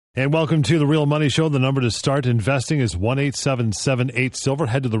And welcome to The Real Money Show. The number to start investing is 1-877-8-SILVER.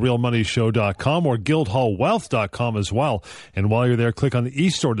 Head to therealmoneyshow.com or guildhallwealth.com as well. And while you're there, click on the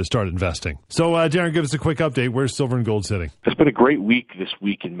e-store to start investing. So, Darren, give us a quick update. Where's silver and gold sitting? It's been a great week this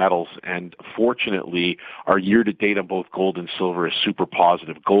week in metals, and fortunately, our year-to-date on both gold and silver is super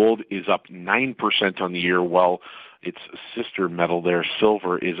positive. Gold is up 9% on the year, while its sister metal there,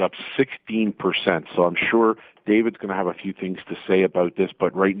 silver, is up 16%. So I'm sure David's going to have a few things to say about this,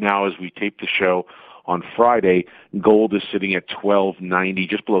 but right now as we tape the show on Friday, gold is sitting at $1,290,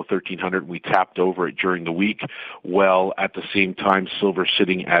 just below $1,300. We tapped over it during the week. Well, at the same time, silver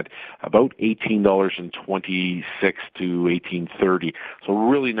sitting at about $18.26 to $18.30. So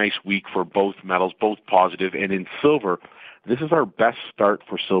really nice week for both metals, both positive. And in silver, this is our best start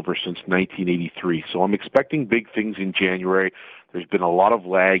for silver since 1983. So I'm expecting big things in January. There's been a lot of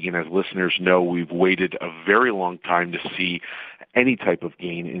lag, and as listeners know, we've waited a very long time to see any type of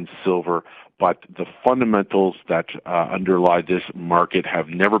gain in silver. But the fundamentals that underlie this market have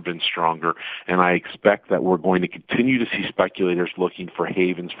never been stronger, and I expect that we're going to continue to see speculators looking for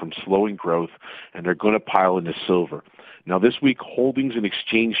havens from slowing growth, and they're going to pile into silver. Now, this week, holdings and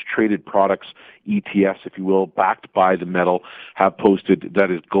exchange-traded products, ETFs, if you will, backed by the metal, have posted, that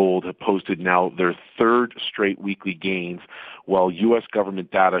is gold, have posted now their third straight weekly gains, while U.S.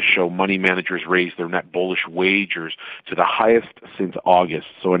 government data show money managers raised their net bullish wagers to the highest since August.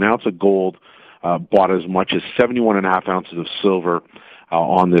 So an ounce of gold bought as much as 71.5 ounces of silver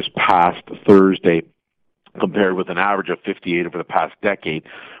on this past Thursday, compared with an average of 58 over the past decade,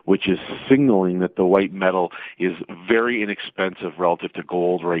 which is signaling that the white metal is very inexpensive relative to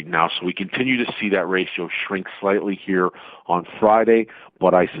gold right now. So we continue to see that ratio shrink slightly here on Friday,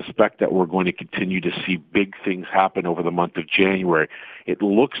 but I suspect that we're going to continue to see big things happen over the month of January. It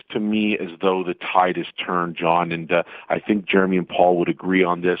looks to me as though the tide has turned, John, and I think Jeremy and Paul would agree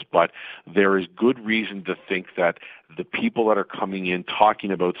on this, but there is good reason to think that the people that are coming in talking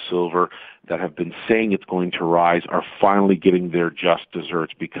about silver that have been saying it's going to rise are finally getting their just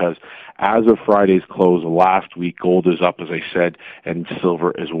desserts, because as of Friday's close last week, gold is up, as I said, and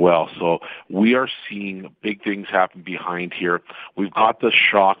silver as well. So we are seeing big things happen behind here. We've got the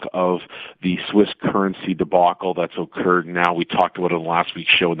shock of the Swiss currency debacle that's occurred now. We talked about it in last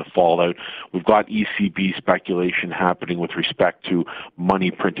week's show in the fallout. We've got ECB speculation happening with respect to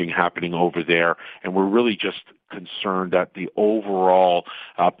money printing happening over there, and we're really just concerned that the overall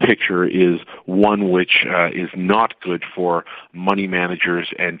picture is one which is not good for money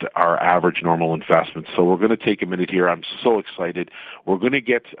managers and our average normal investments. So we're going to take a minute here. I'm so excited. We're going to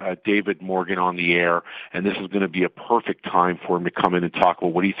get David Morgan on the air, and this is going to be a perfect time for him to come in and talk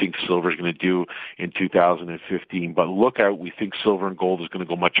about what he thinks silver is going to do in 2015. But look out, we think silver and gold is going to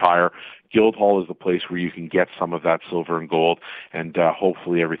go much higher. Guildhall is the place where you can get some of that silver and gold, and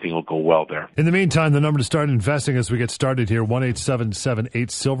hopefully everything will go well there. In the meantime, the number to start investing as we get started here,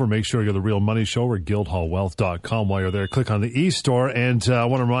 1-877-8-SILVER. Make sure you go to The Real Money Show or guildhallwealth.com. While you're there, click on the e-store, and I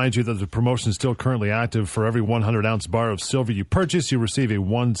want to remind you that the promotion is still currently active. For every 100-ounce bar of silver you purchase, you receive a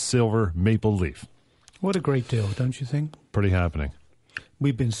 1 silver maple leaf. What a great deal, don't you think? Pretty happening.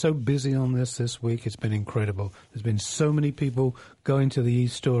 We've been so busy on this week. It's been incredible. There's been so many people going to the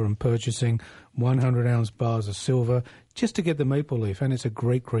e-store and purchasing 100-ounce bars of silver just to get the maple leaf, and it's a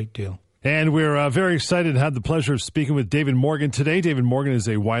great, great deal. And we're very excited to have the pleasure of speaking with David Morgan today. David Morgan is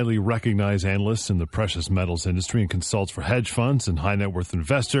a widely recognized analyst in the precious metals industry and consults for hedge funds and high net worth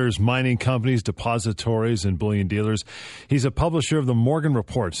investors, mining companies, depositories, and bullion dealers. He's a publisher of the Morgan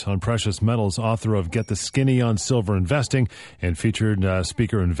Report on precious metals, author of Get the Skinny on Silver Investing, and featured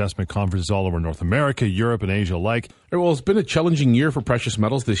speaker at investment conferences all over North America, Europe, and Asia alike. Well, it's been a challenging year for precious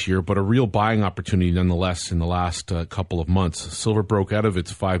metals this year, but a real buying opportunity nonetheless in the last couple of months. Silver broke out of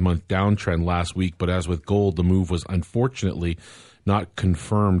its 5-month downtrend last week, but as with gold, the move was unfortunately not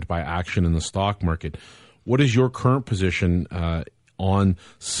confirmed by action in the stock market. What is your current position on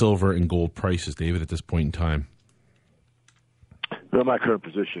silver and gold prices, David, at this point in time? Well, my current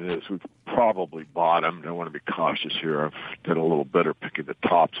position is we've probably bottomed. I want to be cautious here. I've done a little better picking the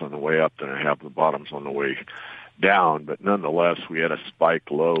tops on the way up than I have the bottoms on the way down, but nonetheless, we had a spike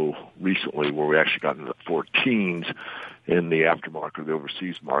low recently where we actually got into the 14s in the aftermarket, the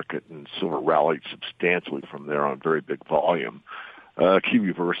overseas market, and silver rallied substantially from there on very big volume. Key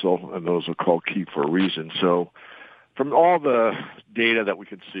reversal, and those are called key for a reason. So from all the data that we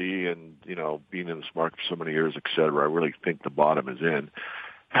can see and, you know, being in this market for so many years, et cetera, I really think the bottom is in.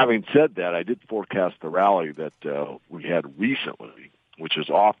 Having said that, I did forecast the rally that we had recently, which is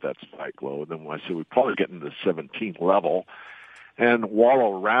off that spike low. And then when I said we'd probably get into the 17th level and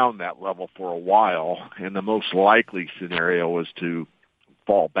wallow around that level for a while, and the most likely scenario was to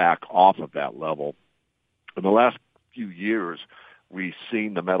fall back off of that level. In the last few years, we've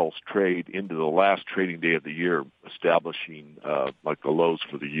seen the metals trade into the last trading day of the year, establishing like the lows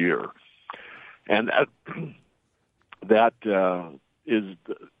for the year. And that is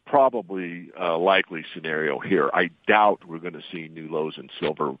probably a likely scenario here. I doubt we're going to see new lows in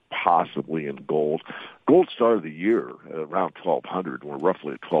silver, possibly in gold. Gold started the year at around 1,200. We're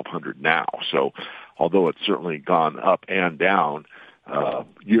roughly at 1,200 now. So although it's certainly gone up and down,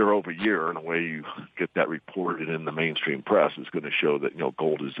 year over year, and the way you get that reported in the mainstream press is going to show that,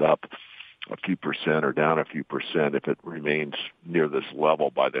 gold is up a few percent or down a few percent if it remains near this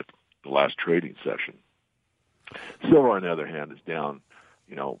level by the last trading session. Silver, on the other hand, is down,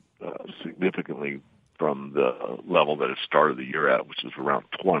 significantly from the level that it started the year at, which is around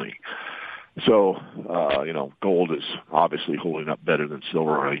 20. So, gold is obviously holding up better than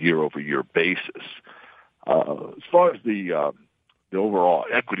silver on a year-over-year basis. As far as the overall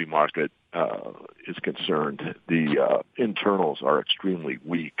equity market is concerned, the internals are extremely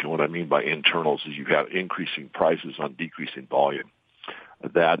weak. And what I mean by internals is you have increasing prices on decreasing volume.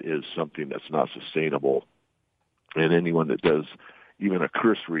 That is something that's not sustainable. And anyone that does even a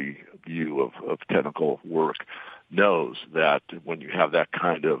cursory view of technical work knows that when you have that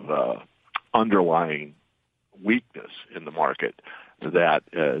kind of underlying weakness in the market, that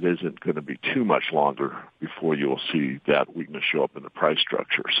it isn't going to be too much longer before you will see that weakness show up in the price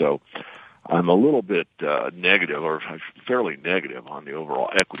structure. So I'm a little bit negative, or fairly negative, on the overall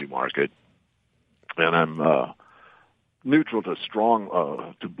equity market, and I'm neutral to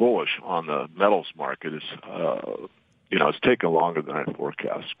strong to bullish on the metals market. It's taken longer than I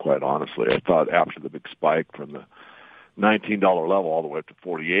forecast, quite honestly. I thought after the big spike from the $19 level all the way up to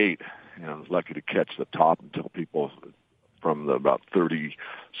 48, I was lucky to catch the top and tell people from the about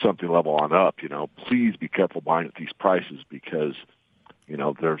 30-something level on up, please be careful buying at these prices because,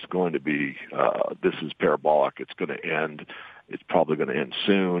 there's going to be, this is parabolic. It's going to end. It's probably going to end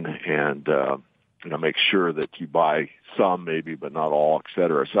soon. And, make sure that you buy some maybe, but not all, et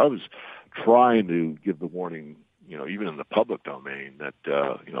cetera. So I was trying to give the warning, even in the public domain that,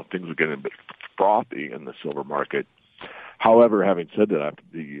 things are getting a bit frothy in the silver market. However, having said that, I have to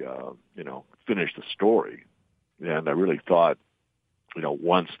be, finish the story. And I really thought,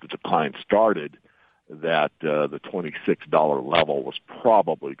 once the decline started, that the $26 level was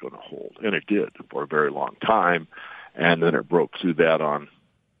probably going to hold. And it did for a very long time. And then it broke through that on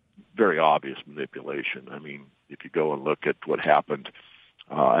very obvious manipulation. I mean, if you go and look at what happened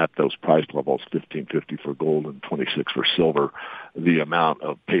at those price levels, $15.50 for gold and $26 for silver, the amount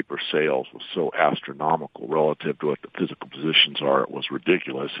of paper sales was so astronomical relative to what the physical positions are. It was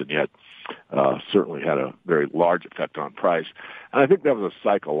ridiculous, and yet certainly had a very large effect on price. And I think that was a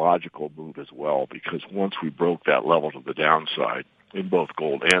psychological move as well, because once we broke that level to the downside in both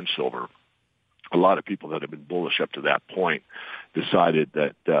gold and silver, a lot of people that had been bullish up to that point decided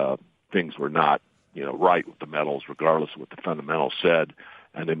that things were not, right with the metals, regardless of what the fundamentals said,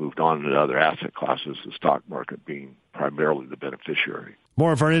 and they moved on to other asset classes, the stock market being primarily the beneficiary.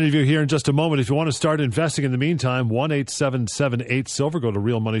 More of our interview here in just a moment. If you want to start investing in the meantime, 1-877-8-SILVER. Go to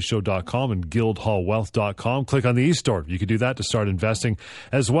realmoneyshow.com and guildhallwealth.com. Click on the e-store. You can do that to start investing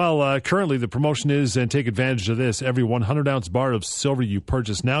as well. Currently, the promotion is, and take advantage of this, every 100-ounce bar of silver you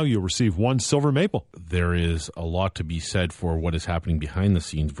purchase now, you'll receive one silver maple. There is a lot to be said for what is happening behind the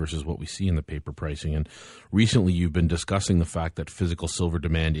scenes versus what we see in the paper pricing. And recently, you've been discussing the fact that physical silver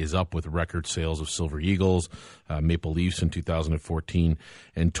demand is up with record sales of Silver Eagles, Maple Leafs in 2014,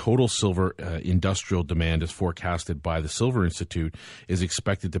 and total silver industrial demand, as forecasted by the Silver Institute, is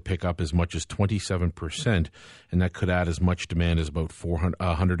expected to pick up as much as 27%, and that could add as much demand as about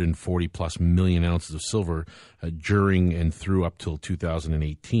 140 plus million ounces of silver during and through up till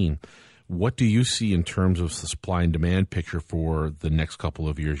 2018. What do you see in terms of the supply and demand picture for the next couple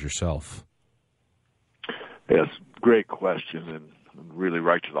of years yourself? Yes, great question, and really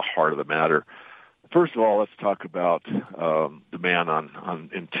right to the heart of the matter. First of all, let's talk about demand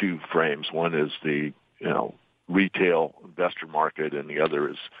in two frames. One is the retail investor market, and the other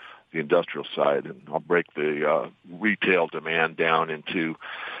is the industrial side. And I'll break the retail demand down into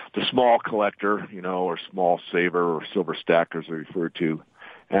the small collector, or small saver or silver stackers are referred to.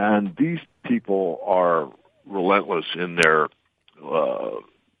 And these people are relentless in their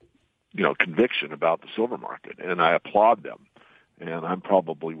conviction about the silver market, and I applaud them. And I'm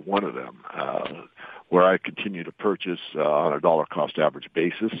probably one of them, where I continue to purchase on a dollar cost average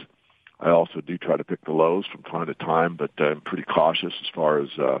basis. I also do try to pick the lows from time to time, but I'm pretty cautious as far as,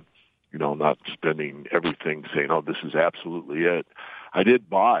 not spending everything saying, oh, this is absolutely it. I did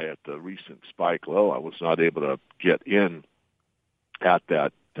buy at the recent spike low. I was not able to get in at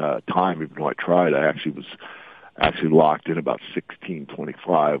that time, even though I tried, I actually was locked in about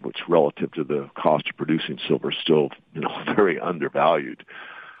 16.25, which relative to the cost of producing silver is still, very undervalued.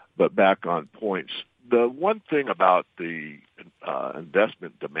 But back on points, the one thing about the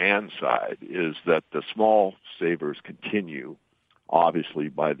investment demand side is that the small savers continue, obviously,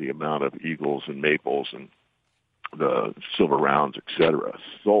 by the amount of eagles and maples and the silver rounds, et cetera,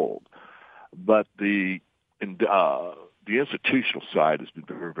 sold. But the institutional side has been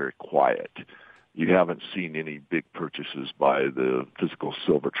very, very quiet. You haven't seen any big purchases by the Physical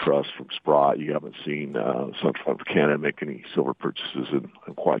Silver Trust from Sprott. You haven't seen Central Fund of Canada make any silver purchases in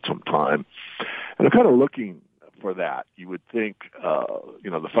quite some time. And I'm kind of looking for that. You would think,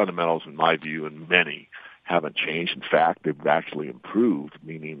 the fundamentals, in my view, and many, haven't changed. In fact, they've actually improved,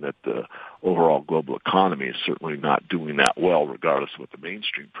 meaning that the overall global economy is certainly not doing that well, regardless of what the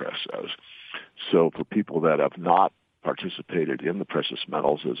mainstream press says. So for people that have not participated in the precious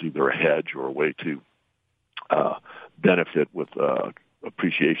metals as either a hedge or a way to benefit with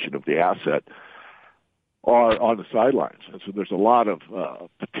appreciation of the asset are on the sidelines. And so there's a lot of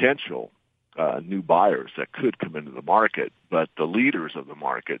potential new buyers that could come into the market, but the leaders of the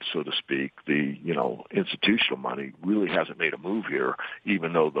market, so to speak, the institutional money really hasn't made a move here,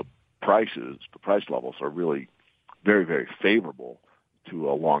 even though the price levels are really very, very favorable to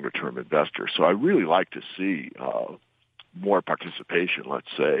a longer-term investor. So I really like to see more participation, let's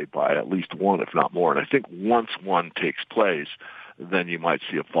say, by at least one, if not more. And I think once one takes place, then you might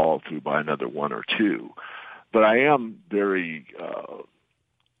see a follow-through by another one or two. But I am very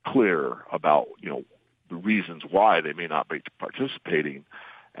clear about, the reasons why they may not be participating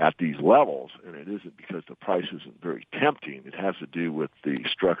at these levels, and it isn't because the price isn't very tempting. It has to do with the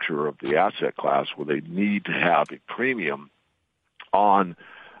structure of the asset class, where they need to have a premium on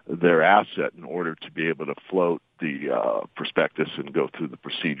their asset in order to be able to float the prospectus and go through the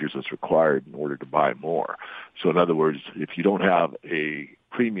procedures that's required in order to buy more. So in other words, if you don't have a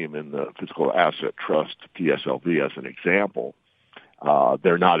premium in the Physical Asset Trust, PSLV as an example,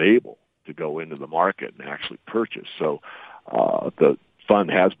 they're not able to go into the market and actually purchase. So the fund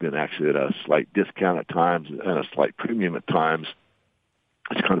has been actually at a slight discount at times and a slight premium at times.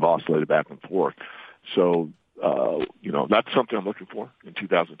 It's kind of oscillated back and forth. So that's something I'm looking for in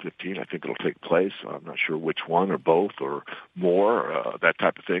 2015. I think it'll take place. I'm not sure which one or both or more, that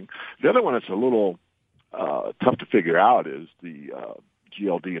type of thing. The other one that's a little tough to figure out is the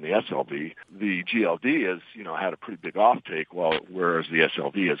GLD and the SLV. The GLD has, had a pretty big offtake, whereas the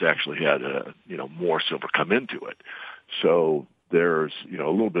SLV has actually had, more silver come into it. So there's, a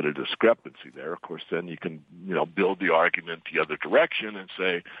little bit of discrepancy there. Of course, then you can, build the argument the other direction and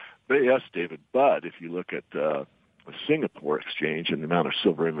say, but yes, David, but if you look at the Singapore exchange and the amount of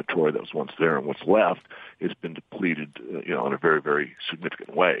silver inventory that was once there and what's left, it's been depleted, in a very, very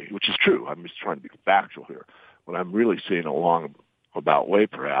significant way, which is true. I'm just trying to be factual here. What I'm really seeing along about way,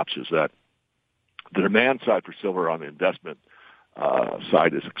 perhaps, is that the demand side for silver on the investment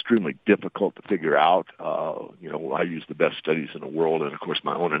side is extremely difficult to figure out. I use the best studies in the world and, of course,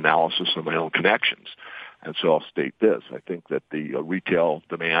 my own analysis and my own connections. And so I'll state this. I think that the retail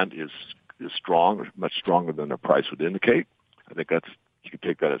demand is strong, much stronger than the price would indicate. I think you can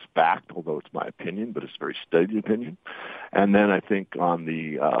take that as fact, although it's my opinion, but it's a very studied opinion. And then I think on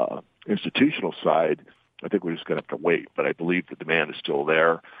the institutional side, I think we're just going to have to wait. But I believe the demand is still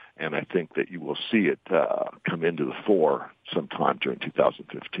there, and I think that you will see it come into the fore sometime during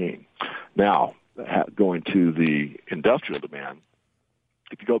 2015. Now, going to the industrial demand,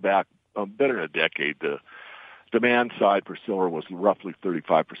 if you go back better than a decade, the demand side for silver was roughly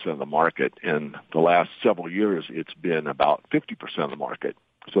 35% of the market. In the last several years, it's been about 50% of the market.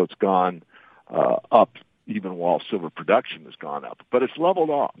 So it's gone up even while silver production has gone up. But it's leveled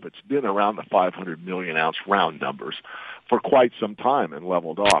off. It's been around the 500 million ounce round numbers for quite some time and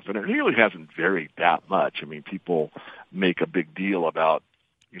leveled off. And it really hasn't varied that much. I mean, people make a big deal about,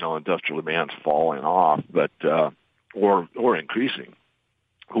 industrial demands falling off, but or increasing.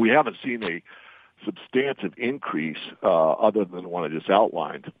 We haven't seen a substantive increase other than the one I just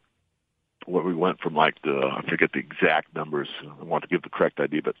outlined, where we went from I forget the exact numbers. I want to give the correct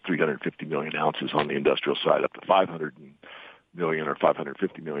idea, but 350 million ounces on the industrial side up to 500 million or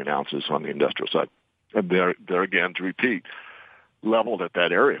 550 million ounces on the industrial side. And there again, to repeat, leveled at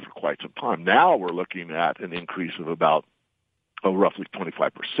that area for quite some time. Now we're looking at an increase of about roughly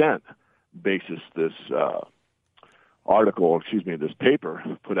 25% basis this this paper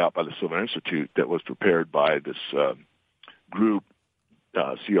put out by the Silver Institute that was prepared by this group,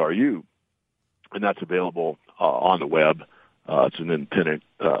 CRU, and that's available on the web. It's an independent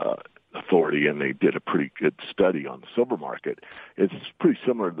authority, and they did a pretty good study on the silver market. It's pretty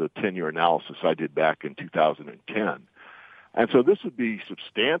similar to the 10-year analysis I did back in 2010. And so this would be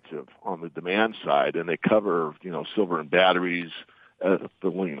substantive on the demand side, and they cover, silver in batteries,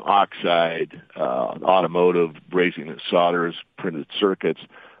 ethylene oxide, automotive, brazing and solders, printed circuits.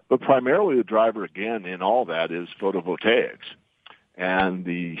 But primarily the driver, again, in all that is photovoltaics. And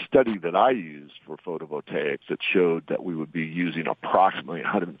the study that I used for photovoltaics that showed that we would be using approximately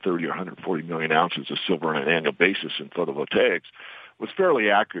 130 or 140 million ounces of silver on an annual basis in photovoltaics was fairly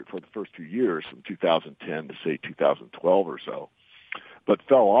accurate for the first 2 years, from 2010 to, say, 2012 or so, but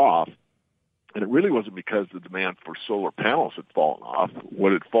fell off. And it really wasn't because the demand for solar panels had fallen off.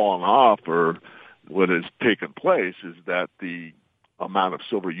 What had fallen off, or what has taken place, is that the amount of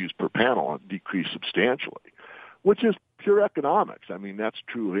silver used per panel decreased substantially, which is pure economics. I mean, that's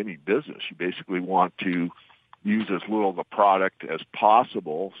true of any business. You basically want to use as little of the product as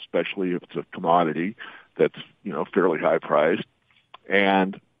possible, especially if it's a commodity that's, fairly high priced,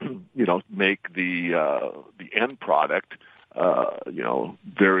 and, make the end product,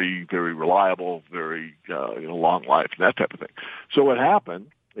 very, very reliable, very, long life, and that type of thing. So what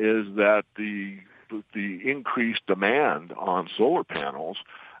happened is that the increased demand on solar panels,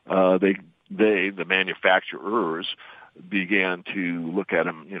 the manufacturers began to look at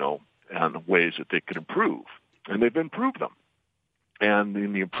them, and ways that they could improve, and they've improved them. And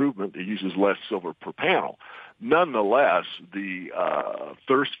in the improvement, it uses less silver per panel. Nonetheless, the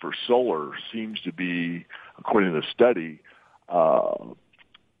thirst for solar seems to be, according to the study,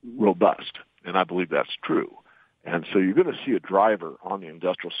 robust, and I believe that's true. And so you're going to see a driver on the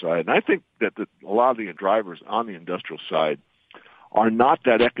industrial side, and I think that a lot of the drivers on the industrial side are not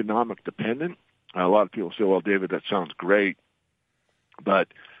that economic dependent. A lot of people say, well, David, that sounds great, but,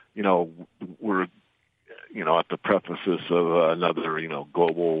 we're, at the precipice of another,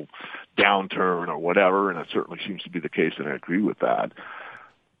 global downturn or whatever, and it certainly seems to be the case, and I agree with that.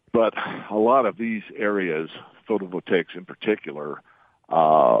 But a lot of these areas, photovoltaics in particular,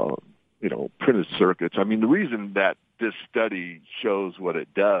 printed circuits. I mean, the reason that this study shows what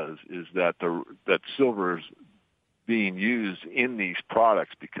it does is that that silver is being used in these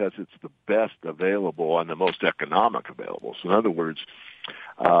products because it's the best available and the most economic available. So in other words,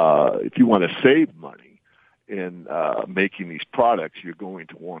 if you want to save money in making these products, you're going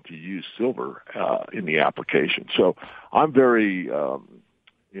to want to use silver in the application. So I'm very,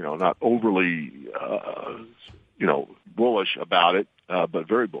 not overly, bullish about it, but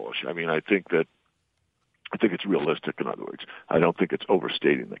very bullish. I mean, I think it's realistic, in other words. I don't think it's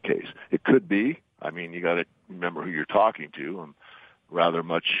overstating the case. It could be. I mean, you got to remember who you're talking to. I'm rather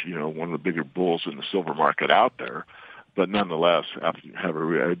much, one of the bigger bulls in the silver market out there. But nonetheless, after having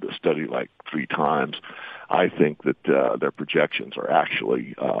read the study like 3 times, I think that their projections are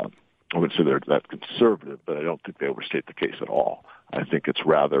actually, I wouldn't say they're that conservative, but I don't think they overstate the case at all. I think it's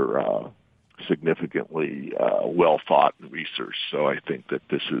rather significantly well thought and researched. So I think that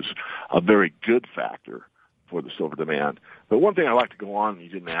this is a very good factor for the silver demand. But one thing I'd like to go on, you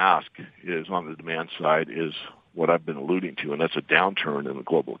didn't ask, is on the demand side is what I've been alluding to, and that's a downturn in the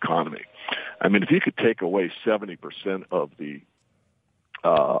global economy. I mean, if you could take away 70% of the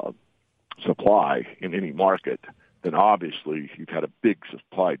supply in any market, then obviously you've had a big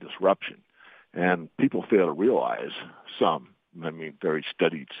supply disruption. And people fail to realize, very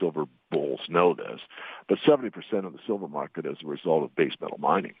studied silver bulls know this, but 70% of the silver market is a result of base metal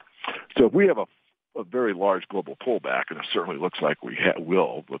mining. So if we have a very large global pullback, and it certainly looks like we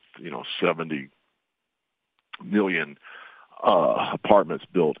will, with 70 million apartments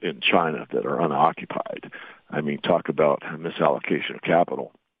built in China that are unoccupied. I mean, talk about a misallocation of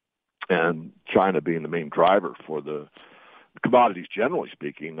capital, and China being the main driver for the commodities, generally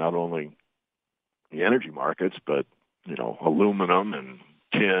speaking, not only the energy markets, but aluminum and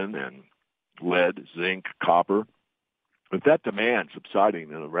tin and lead, zinc, copper. With that demand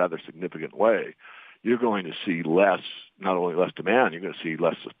subsiding in a rather significant way, you're going to see not only less demand, you're going to see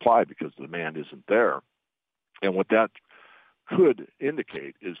less supply because the demand isn't there. And what that could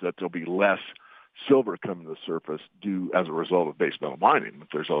indicate is that there'll be less silver coming to the surface as a result of base metal mining. If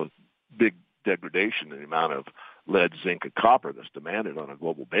there's a big degradation in the amount of lead, zinc, and copper that's demanded on a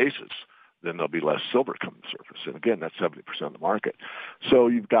global basis, then there'll be less silver coming to the surface. And again, that's 70% of the market. So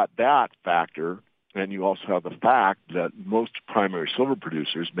you've got that factor, and you also have the fact that most primary silver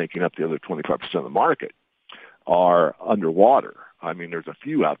producers, making up the other 25% of the market, are underwater. I mean, there's a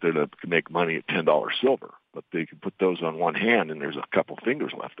few out there that can make money at $10 silver, but they can put those on one hand and there's a couple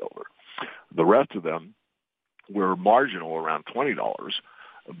fingers left over. The rest of them were marginal around $20,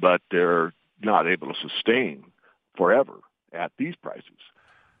 but they're not able to sustain forever at these prices.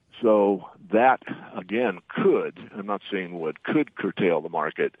 so that, again, I'm not saying could curtail the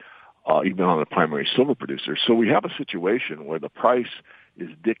market, even on the primary silver producers. So we have a situation where the price is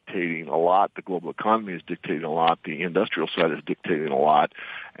dictating a lot, the global economy is dictating a lot, the industrial side is dictating a lot,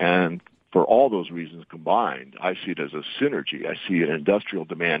 and for all those reasons combined, I see it as a synergy. I see an industrial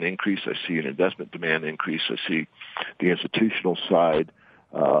demand increase. I see an investment demand increase. I see the institutional side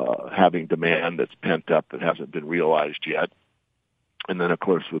having demand that's pent up that hasn't been realized yet. And then, of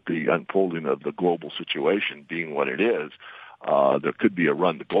course, with the unfolding of the global situation being what it is, there could be a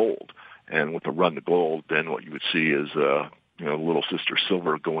run to gold. And with the run to gold, then what you would see is little sister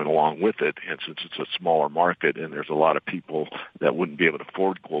silver going along with it. And since it's a smaller market and there's a lot of people that wouldn't be able to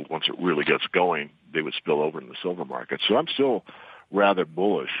afford gold once it really gets going, they would spill over in the silver market. So I'm still rather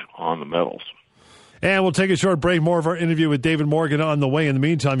bullish on the metals. And we'll take a short break. More of our interview with David Morgan on the way. In the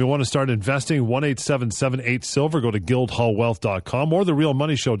meantime, you want to start investing, 1-877-8-SILVER. Go to guildhallwealth.com or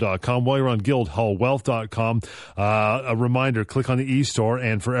therealmoneyshow.com. While you're on guildhallwealth.com, a reminder, click on the e-store,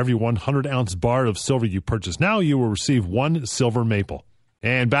 and for every 100-ounce bar of silver you purchase now, you will receive one silver maple.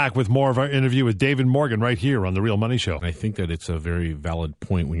 And back with more of our interview with David Morgan right here on The Real Money Show. I think that it's a very valid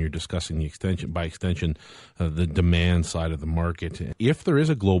point when you're discussing the extension, the demand side of the market. If there is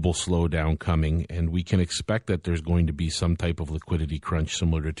a global slowdown coming, and we can expect that there's going to be some type of liquidity crunch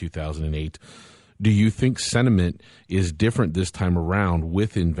similar to 2008, do you think sentiment is different this time around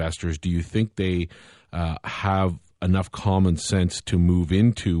with investors? Do you think they have enough common sense to move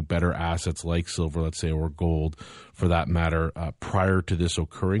into better assets like silver, let's say, or gold, for that matter, prior to this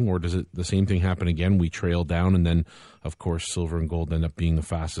occurring? Or does the same thing happen again? We trail down, and then, of course, silver and gold end up being the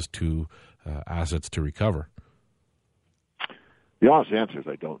fastest two assets to recover? The honest answer is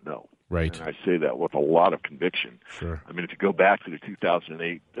I don't know. Right. And I say that with a lot of conviction. Sure. I mean, if you go back to the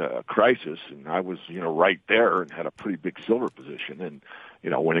 2008 crisis, and I was, right there and had a pretty big silver position, and,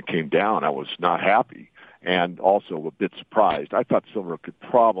 when it came down, I was not happy. And also a bit surprised. I thought silver could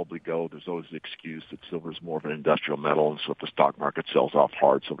probably go. There's always the excuse that silver is more of an industrial metal, and so if the stock market sells off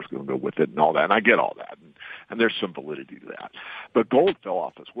hard, silver's going to go with it and all that. And I get all that, and there's some validity to that. But gold fell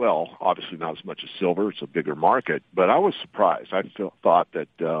off as well. Obviously not as much as silver. It's a bigger market. But I was surprised. I thought that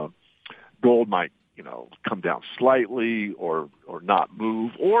gold might, come down slightly or not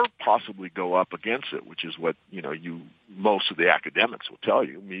move, or possibly go up against it, which is what, most of the academics will tell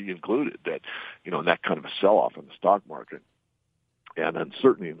you, me included, that, in that kind of a sell-off in the stock market and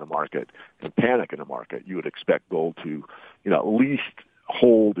uncertainty in the market and panic in the market, you would expect gold to, at least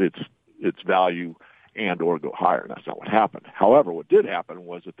hold its value and or go higher. And that's not what happened. However, what did happen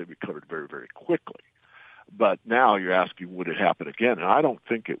was that they recovered very, very quickly. But now you're asking, would it happen again? And I don't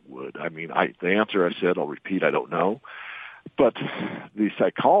think it would. I mean, the answer I said, I'll repeat, I don't know. But the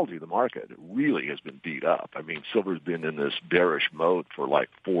psychology of the market really has been beat up. I mean, silver's been in this bearish mode for like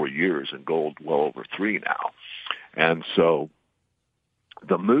 4 years, and gold well over 3 now. And so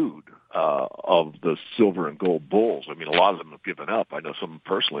the mood of the silver and gold bulls, I mean, a lot of them have given up. I know some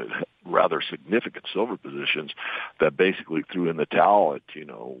personally have rather significant silver positions that basically threw in the towel at,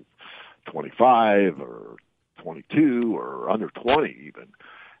 25 or 22 or under 20 even,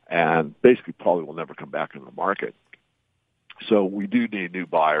 and basically probably will never come back into the market. So we do need new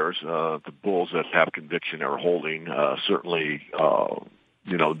buyers. The bulls that have conviction are holding. Certainly,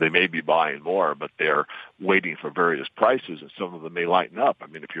 they may be buying more, but they're waiting for various prices, and some of them may lighten up. I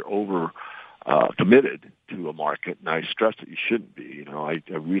mean, if you're over committed to a market, and I stress that you shouldn't be. I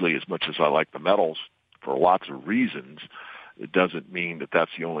really, as much as I like the metals for lots of reasons, it doesn't mean that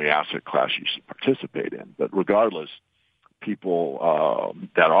that's the only asset class you should participate in. But regardless, people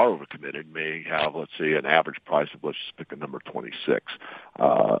that are overcommitted may have, let's say, an average price of, let's just pick a number, 26.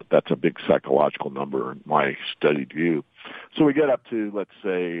 That's a big psychological number in my studied view. So we get up to, let's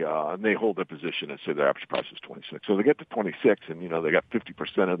say, and they hold their position and say their average price is 26. So they get to 26, and, they got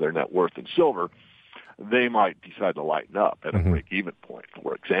 50% of their net worth in silver. They might decide to lighten up at a break-even point,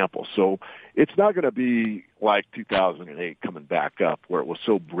 for example. So it's not going to be like 2008 coming back up, where it was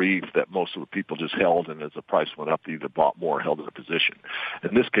so brief that most of the people just held, and as the price went up, they either bought more or held in a position.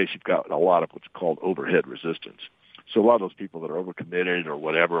 In this case, you've got a lot of what's called overhead resistance. So a lot of those people that are overcommitted or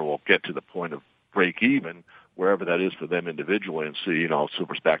whatever will get to the point of break-even, wherever that is for them individually, and see,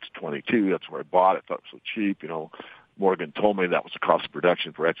 silver's back to 22. That's where I bought it. Thought it was so cheap, Morgan told me that was the cost of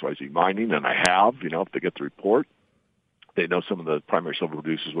production for XYZ mining, and I have, if they get the report, they know some of the primary silver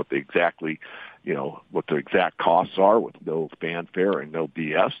producers what their exact costs are with no fanfare and no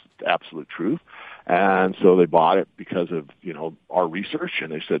BS, the absolute truth. And so they bought it because of, our research,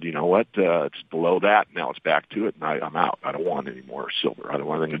 and they said, you know what, it's below that, now it's back to it, and I'm out. I don't want any more silver. I don't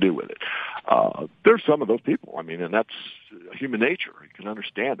want anything to do with it. There's some of those people, and that's human nature. You can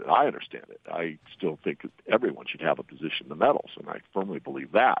understand it. I understand it. I still think that everyone should have a position in the metals, and I firmly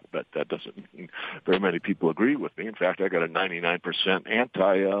believe that, but that doesn't mean very many people agree with me. In fact, I got a 99%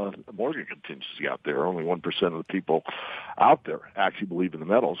 anti-mortgage contingency out there. Only 1% of the people out there actually believe in the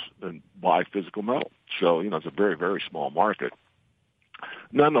metals and buy physical metal. So, it's a very, very small market.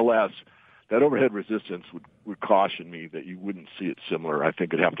 Nonetheless, that overhead resistance would caution me that you wouldn't see it similar. I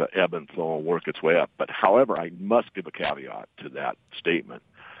think it'd have to ebb and flow and work its way up. But however, I must give a caveat to that statement.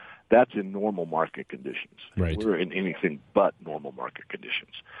 That's in normal market conditions. Right. We're in anything but normal market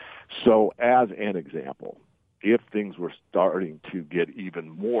conditions. So as an example, if things were starting to get even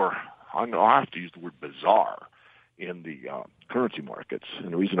more, I have to use the word bizarre, in the currency markets,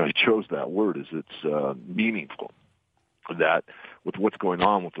 and the reason I chose that word is it's meaningful, that with what's going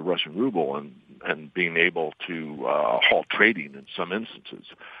on with the Russian ruble and being able to halt trading in some instances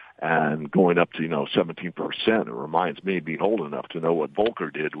and going up to 17%, it reminds me, being old enough to know what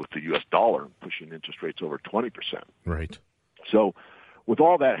Volcker did with the U.S. dollar, pushing interest rates over 20%. Right. So with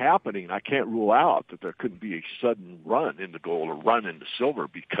all that happening, I can't rule out that there couldn't be a sudden run into gold or run into silver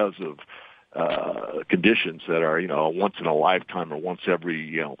because of conditions that are, once in a lifetime or once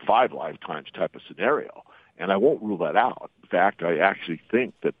every, 5 lifetimes type of scenario. And I won't rule that out. In fact, I actually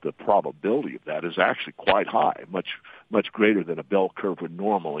think that the probability of that is actually quite high, much, much greater than a bell curve would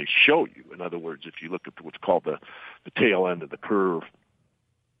normally show you. In other words, if you look at what's called the tail end of the curve,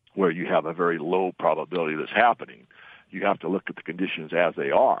 where you have a very low probability of this happening, you have to look at the conditions as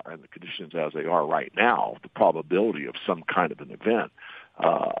they are. And the conditions as they are right now, the probability of some kind of an event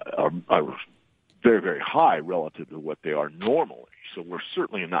are very, very high relative to what they are normally. So we're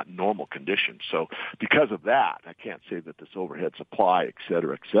certainly in not normal conditions. So because of that, I can't say that this overhead supply, et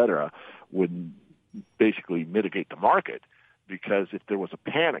cetera, would basically mitigate the market, because if there was a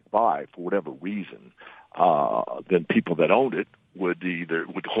panic buy for whatever reason, then people that owned it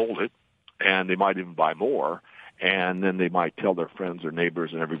would hold it, and they might even buy more, and then they might tell their friends or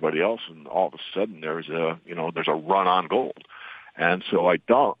neighbors and everybody else, and all of a sudden there's a run on gold. And so I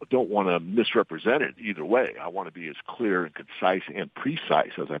don't want to misrepresent it either way. I want to be as clear and concise and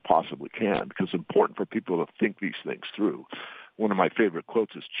precise as I possibly can, because it's important for people to think these things through. One of my favorite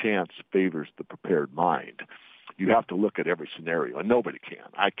quotes is, "Chance favors the prepared mind." You have to look at every scenario, and nobody can.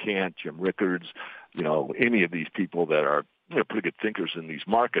 I can't, Jim Rickards, any of these people that are pretty good thinkers in these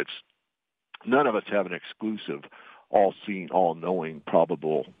markets. None of us have an exclusive, all-seeing, all-knowing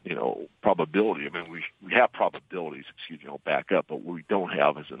probability. I mean, we have probabilities, I'll back up, but what we don't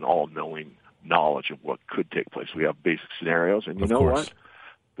have is an all-knowing knowledge of what could take place. We have basic scenarios, and you know what?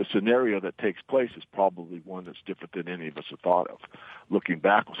 The scenario that takes place is probably one that's different than any of us have thought of. Looking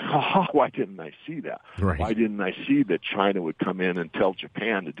back, why didn't I see that? Right. Why didn't I see that China would come in and tell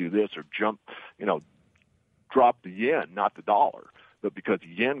Japan to do this, or drop the yen, not the dollar, but because the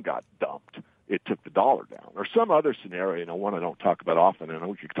yen got dumped, it took the dollar down, or some other scenario, one I don't talk about often, and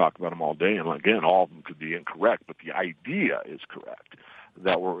we could talk about them all day, and again, all of them could be incorrect, but the idea is correct,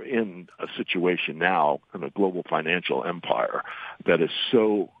 that we're in a situation now in a global financial empire that is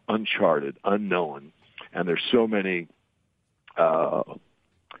so uncharted, unknown, and there's so many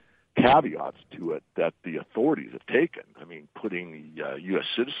caveats to it that the authorities have taken. I mean, putting the U.S.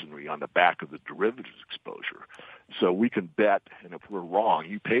 citizenry on the back of the derivatives exposure. So we can bet, and if we're wrong,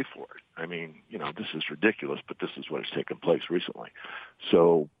 you pay for it. I mean, this is ridiculous, but this is what has taken place recently.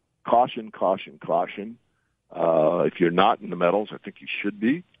 So caution, caution, caution. If you're not in the metals, I think you should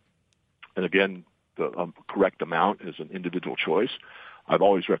be. And again, the correct amount is an individual choice. I've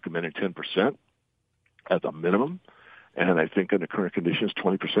always recommended 10% as a minimum. And I think in the current conditions,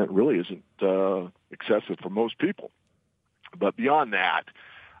 20% really isn't excessive for most people. But beyond that,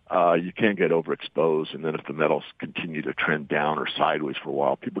 you can get overexposed, and then if the metals continue to trend down or sideways for a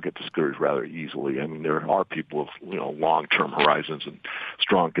while, people get discouraged rather easily. I mean, there are people with long-term horizons and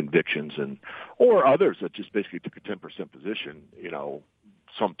strong convictions, or others that just basically took a 10% position,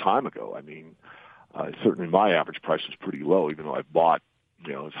 some time ago. I mean, certainly my average price is pretty low, even though I've bought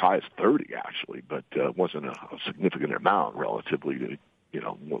as high as 30 actually, but it wasn't a significant amount relatively to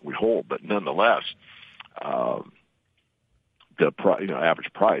what we hold. But nonetheless, the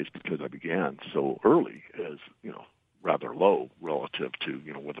average price, because I began so early, is rather low relative to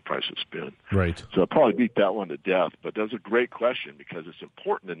what the price has been. Right. So I'll probably beat that one to death. But that's a great question, because it's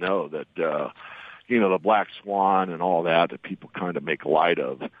important to know that the black swan and all that people kind of make light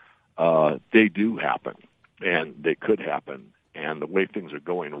of, they do happen, and they could happen. And the way things are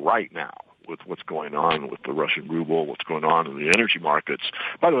going right now, with what's going on with the Russian ruble, what's going on in the energy markets.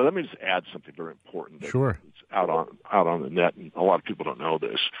 By the way, let me just add something very important. Sure. It's out on the net, and a lot of people don't know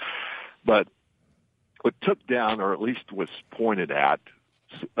this. But what took down, or at least was pointed at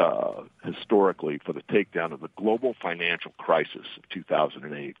historically for the takedown of the global financial crisis of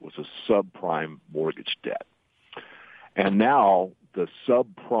 2008 was a subprime mortgage debt. And now the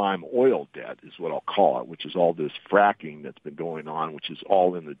subprime oil debt is what I'll call it, which is all this fracking that's been going on, which is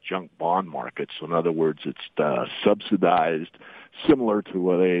all in the junk bond market. So in other words, it's subsidized, similar to the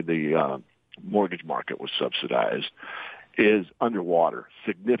way the mortgage market was subsidized, is underwater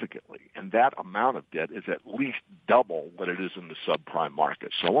significantly. And that amount of debt is at least double what it is in the subprime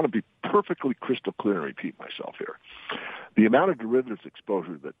market. So I want to be perfectly crystal clear and repeat myself here. The amount of derivatives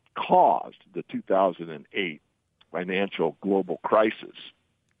exposure that caused the 2008 financial global crisis,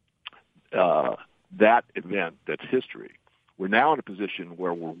 that event, that's history. We're now in a position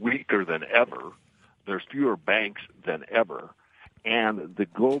where we're weaker than ever. There's fewer banks than ever. And the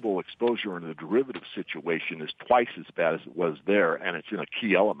global exposure in the derivative situation is twice as bad as it was there, and it's in a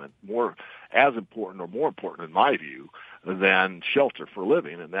key element, as important or more important in my view than shelter for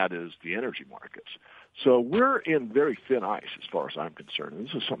living, and that is the energy markets. So we're in very thin ice as far as I'm concerned. And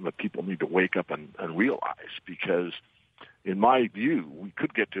this is something that people need to wake up and realize, because in my view, we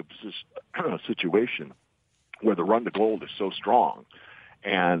could get to a situation where the run to gold is so strong,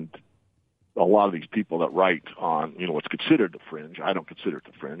 and a lot of these people that write on, what's considered the fringe, I don't consider it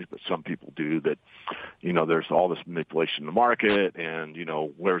the fringe, but some people do, that, there's all this manipulation in the market, and,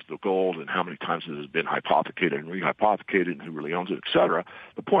 where's the gold, and how many times it has been hypothecated and rehypothecated, and who really owns it, et cetera.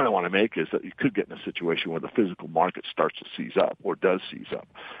 The point I want to make is that you could get in a situation where the physical market starts to seize up, or does seize up,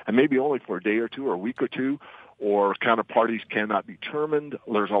 and maybe only for a day or two, or a week or two, or counterparties cannot be determined.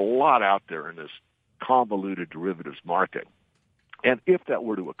 There's a lot out there in this convoluted derivatives market. And if that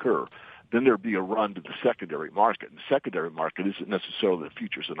were to occur, then there'd be a run to the secondary market. And the secondary market isn't necessarily the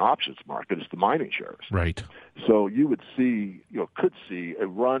futures and options market, it's the mining shares. Right. So you would see, could see a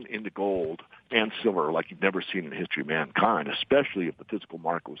run into gold and silver like you've never seen in the history of mankind, especially if the physical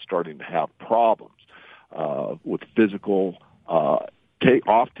market was starting to have problems with physical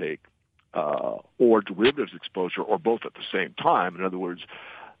offtake or derivatives exposure, or both at the same time. In other words,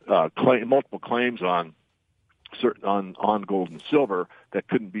 multiple claims on gold and silver that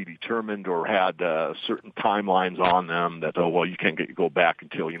couldn't be determined, or had certain timelines on them that, you can't go back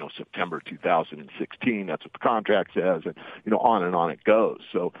until, September 2016. That's what the contract says, and, on and on it goes.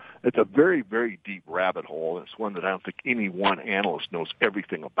 So it's a very, very deep rabbit hole, and it's one that I don't think any one analyst knows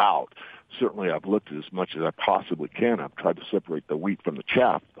everything about. Certainly I've looked at as much as I possibly can. I've tried to separate the wheat from the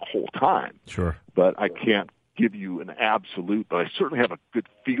chaff the whole time. Sure. But I can't give you an absolute, but I certainly have a good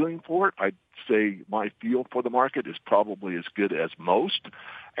feeling for it. I'd say my feel for the market is probably as good as most,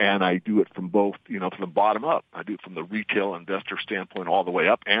 and I do it from both, from the bottom up. I do it from the retail investor standpoint all the way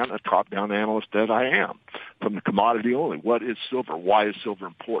up, and a top-down analyst that I am. From the commodity only, what is silver? Why is silver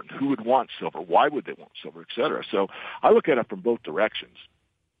important? Who would want silver? Why would they want silver, et cetera? So I look at it from both directions.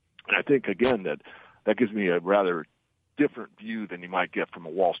 And I think, again, that gives me a rather different view than you might get from a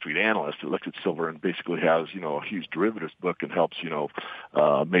Wall Street analyst that looks at silver and basically has, a huge derivatives book and helps,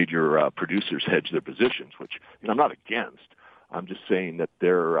 major producers hedge their positions, which, I'm not against. I'm just saying that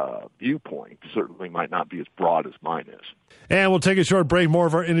their viewpoint certainly might not be as broad as mine is. And we'll take a short break. More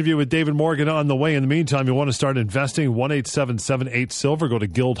of our interview with David Morgan on the way. In the meantime, you want to start investing, 1-877-8-SILVER. Go to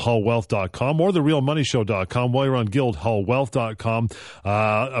guildhallwealth.com or therealmoneyshow.com. While you're on guildhallwealth.com,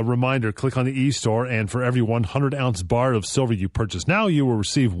 a reminder, click on the e-store, and for every 100-ounce bar of silver you purchase now, you will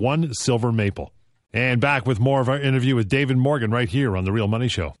receive one silver maple. And back with more of our interview with David Morgan right here on The Real Money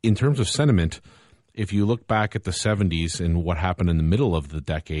Show. In terms of sentiment, if you look back at the 70s and what happened in the middle of the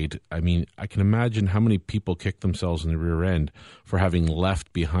decade, I mean, I can imagine how many people kicked themselves in the rear end for having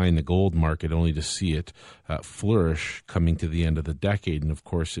left behind the gold market only to see it flourish coming to the end of the decade. And, of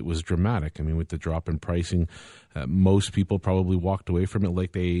course, it was dramatic. I mean, with the drop in pricing, most people probably walked away from it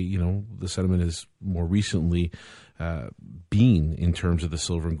like the sentiment has more recently been in terms of the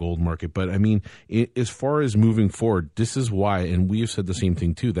silver and gold market. But, I mean, as far as moving forward, this is why, and we have said the same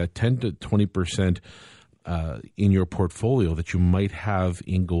thing too, that 10 to 20% in your portfolio that you might have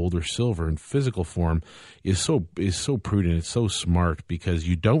in gold or silver in physical form is so prudent. It's so smart, because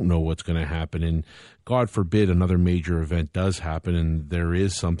you don't know what's going to happen, and God forbid another major event does happen and there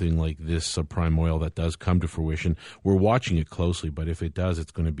is something like this subprime oil that does come to fruition. We're watching it closely, but if it does,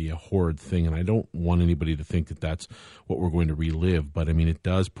 it's going to be a horrid thing, and I don't want anybody to think that that's what we're going to relive. But I mean, it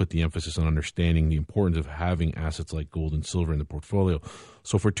does put the emphasis on understanding the importance of having assets like gold and silver in the portfolio.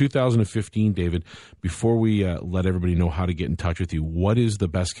 So for 2015, David, before we let everybody know how to get in touch with you, what is the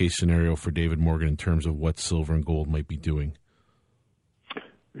best case scenario for David Morgan in terms of what silver and gold might be doing?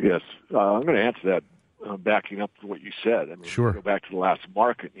 Yes, I'm going to answer that backing up to what you said. I mean, sure. Go back to the last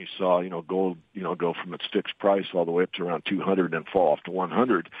market, and you saw, gold, go from its fixed price all the way up to around 200 and fall off to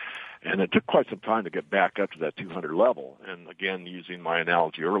 100. And it took quite some time to get back up to that 200 level. And again, using my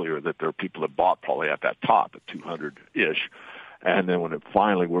analogy earlier, that there are people that bought probably at that top at 200-ish. And then when it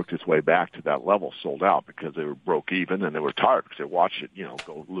finally worked its way back to that level, sold out because they were broke even and they were tired because they watched it,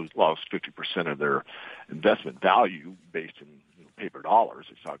 lost 50% of their investment value based in paper dollars.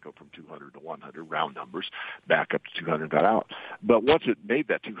 They saw it go from 200 to 100, round numbers, back up to 200, got out. But once it made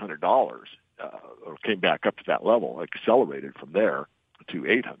that $200 or came back up to that level, it accelerated from there to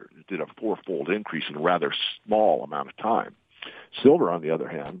 800. It did a fourfold increase in a rather small amount of time. Silver, on the other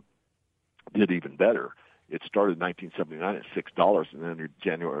hand, did even better. It started in 1979 at $6, and then in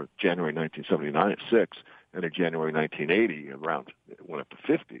January 1979 at $6, and in January 1980 it went up to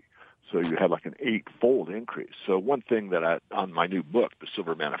 50. So you had like an 8-fold increase. So one thing that on my new book, The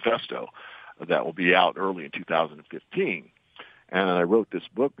Silver Manifesto, that will be out early in 2015. And I wrote this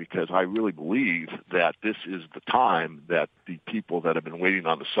book because I really believe that this is the time that the people that have been waiting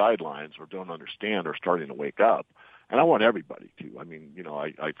on the sidelines or don't understand are starting to wake up. And I want everybody to. I mean,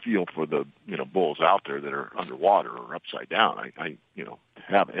 I feel for the, bulls out there that are underwater or upside down. I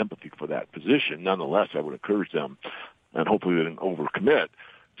have empathy for that position. Nonetheless, I would encourage them, and hopefully they didn't overcommit,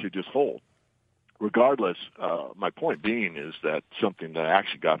 to just hold. Regardless, my point being is that something that I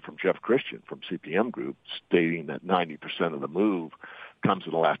actually got from Jeff Christian from CPM Group, stating that 90% of the move comes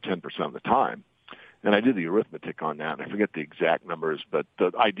in the last 10% of the time. And I did the arithmetic on that, and I forget the exact numbers, but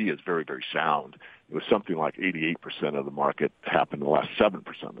the idea is very, very sound. It was something like 88% of the market happened in the last 7%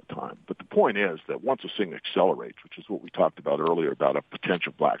 of the time. But the point is that once a thing accelerates, which is what we talked about earlier about a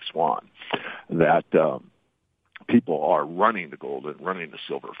potential black swan, that people are running to gold and running to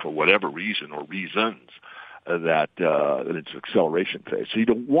silver for whatever reason or reasons, that it's an acceleration phase. So you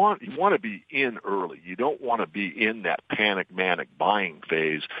want to be in early. You don't want to be in that panic manic buying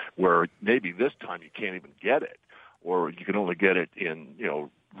phase where maybe this time you can't even get it, or you can only get it in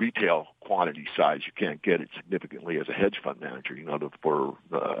retail quantity size. You can't get it significantly as a hedge fund manager. For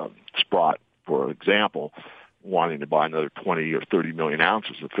Sprott, for example, wanting to buy another 20 or 30 million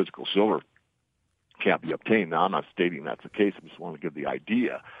ounces of physical silver can't be obtained. Now, I'm not stating that's the case. I just want to give the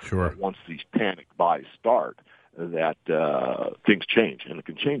idea that once these panic buys start, that things change, and it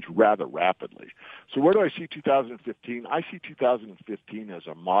can change rather rapidly. So where do I see 2015? I see 2015 as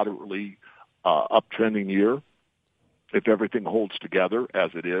a moderately uptrending year if everything holds together as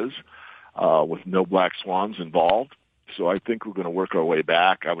it is, with no black swans involved. So I think we're going to work our way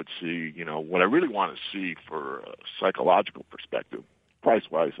back. I would see, what I really want to see for a psychological perspective,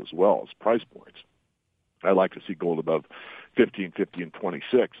 price-wise as well as price points. I like to see gold above 15, 50, and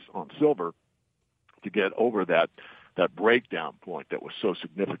 26 on silver to get over that breakdown point that was so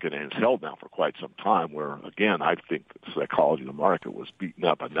significant and is held now for quite some time, where, again, I think the psychology of the market was beaten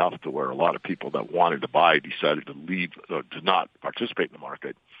up enough to where a lot of people that wanted to buy decided to leave, to not participate in the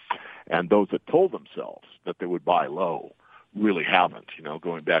market. And those that told themselves that they would buy low really haven't.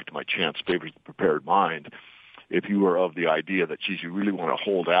 Going back to my chance favors the prepared mind, if you were of the idea that, geez, you really want to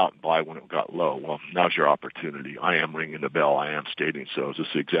hold out and buy when it got low, well, now's your opportunity. I am ringing the bell. I am stating so. Is this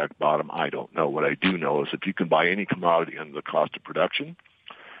the exact bottom? I don't know. What I do know is if you can buy any commodity under the cost of production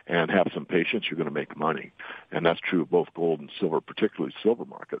and have some patience, you're going to make money. And that's true of both gold and silver, particularly silver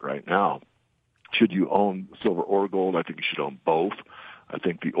market right now. Should you own silver or gold? I think you should own both. I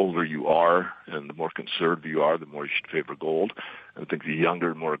think the older you are and the more conservative you are, the more you should favor gold. And I think the younger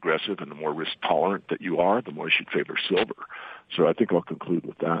and more aggressive and the more risk tolerant that you are, the more you should favor silver. So I think I'll conclude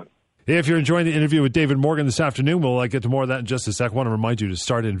with that. If you're enjoying the interview with David Morgan this afternoon, we'll get to more of that in just a sec. I want to remind you to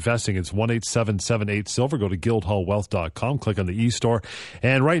start investing. It's 1-877-8-SILVER. Go to guildhallwealth.com, click on the e-store.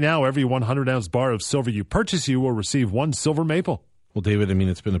 And right now, every 100-ounce bar of silver you purchase, you will receive one silver maple. Well, David,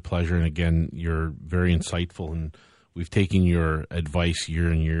 it's been a pleasure. And again, you're very insightful, and we've taken your advice year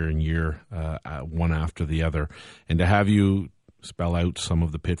and year and year, one after the other. And to have you spell out some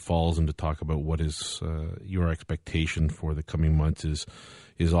of the pitfalls and to talk about what is your expectation for the coming months is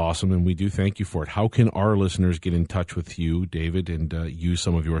awesome, and we do thank you for it. How can our listeners get in touch with you, David, and use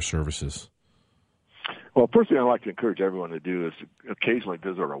some of your services? Well, first thing I'd like to encourage everyone to do is occasionally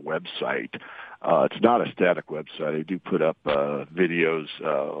visit our website. It's not a static website. I do put up videos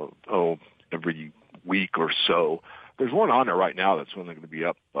every week or so. There's one on there right now that's only going to be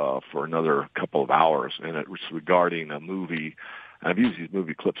up for another couple of hours, and it's regarding a movie And I've used these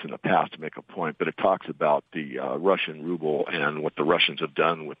movie clips in the past to make a point, but it talks about the Russian ruble and what the Russians have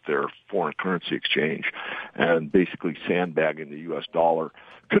done with their foreign currency exchange and basically sandbagging the U.S. dollar.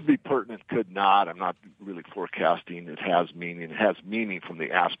 Could be pertinent, could not. I'm not really forecasting. It has meaning. It has meaning from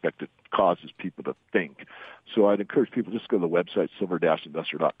the aspect that causes people to think. So I'd encourage people just go to the website,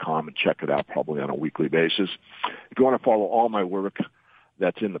 silver-investor.com, and check it out probably on a weekly basis. If you want to follow all my work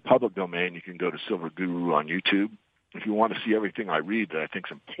that's in the public domain, you can go to Silver Guru on YouTube. If you want to see everything I read that I think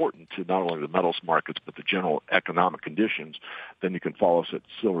is important to not only the metals markets but the general economic conditions, then you can follow us at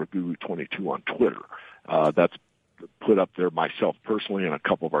Silver Guru 22 on Twitter. That's put up there myself personally and a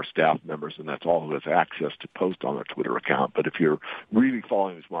couple of our staff members, and that's all who has access to post on our Twitter account. But if you're really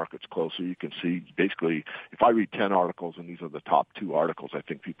following these markets closely, you can see basically if I read 10 articles and these are the top 2 articles I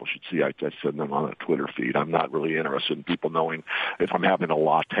think people should see, I send them on a Twitter feed. I'm not really interested in people knowing if I'm having a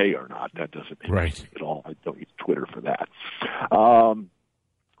latte or not. That doesn't interest me at all. I don't use Twitter for that.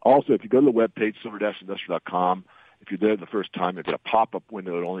 Also, if you go to the webpage, silver-investor.com, if you're there the first time, you get a pop-up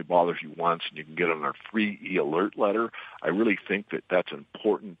window that only bothers you once, and you can get on our free e-alert letter. I really think that that's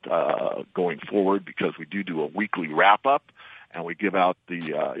important going forward because we do a weekly wrap-up, and we give out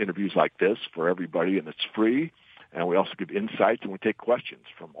the interviews like this for everybody, and it's free. And we also give insights, and we take questions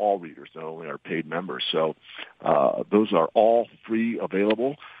from all readers, not only our paid members. So those are all free,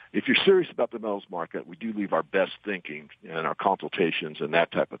 available. If you're serious about the metals market, we do leave our best thinking and our consultations and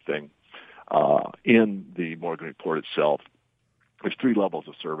that type of thing in the Morgan Report itself. There's 3 levels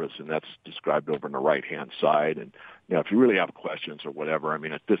of service, and that's described over on the right-hand side. And, if you really have questions or whatever,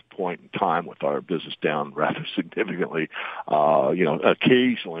 at this point in time with our business down rather significantly,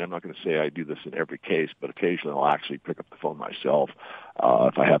 occasionally, I'm not going to say I do this in every case, but occasionally I'll actually pick up the phone myself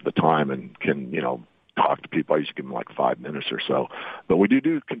if I have the time and can, talk to people. I usually give them like 5 minutes or so. But we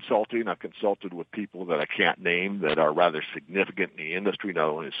do consulting. I've consulted with people that I can't name that are rather significant in the industry, not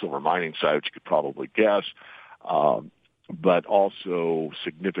only the silver mining side, which you could probably guess, but also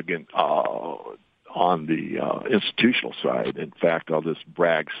significant on the institutional side. In fact, I'll just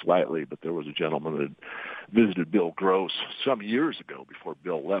brag slightly, but there was a gentleman that visited Bill Gross some years ago before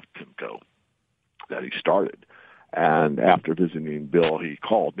Bill left PIMCO that he started. And after visiting Bill, he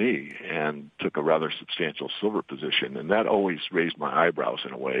called me and took a rather substantial silver position. And that always raised my eyebrows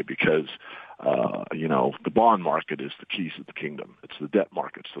in a way because, the bond market is the keys of the kingdom. It's the debt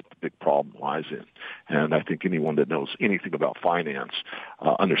markets that the big problem lies in. And I think anyone that knows anything about finance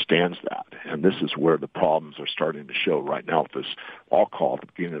understands that. And this is where the problems are starting to show right now with this, I'll call it the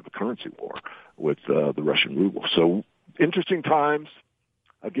beginning of a currency war with the Russian ruble. So interesting times.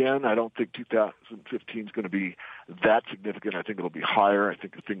 Again, I don't think 2015 is going to be that significant. I think it'll be higher. I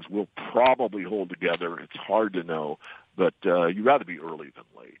think things will probably hold together. It's hard to know, but you'd rather be early than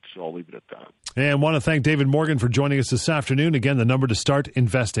late. So I'll leave it at that. And want to thank David Morgan for joining us this afternoon. Again, the number to start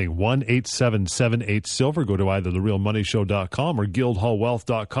investing, 1-877-8-SILVER. Go to either therealmoneyshow.com or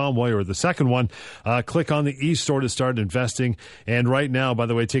guildhallwealth.com. While you're at the second one, click on the e-store to start investing. And right now, by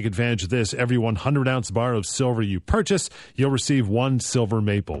the way, take advantage of this. Every 100-ounce bar of silver you purchase, you'll receive 1 silver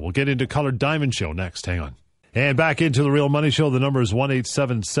maple. We'll get into Colored Diamond Show next. Hang on. And back into the Real Money Show. The number is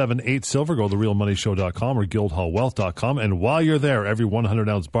 1-877-8-SILVER. Go to therealmoneyshow.com or guildhallwealth.com. And while you're there, every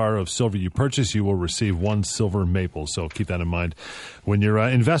 100-ounce bar of silver you purchase, you will receive 1 silver maple. So keep that in mind when you're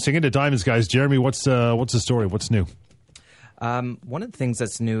investing into diamonds, guys. Jeremy, what's the story? What's new? One of the things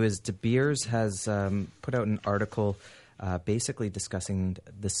that's new is De Beers has put out an article basically discussing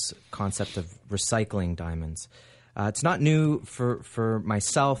this concept of recycling diamonds. It's not new for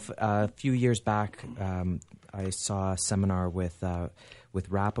myself. A few years back, I saw a seminar with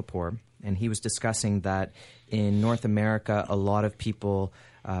Rappaport, and he was discussing that in North America, a lot of people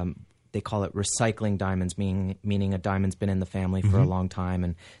they call it recycling diamonds, meaning a diamond's been in the family for a long time,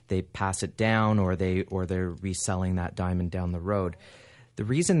 and they pass it down, or they're reselling that diamond down the road. The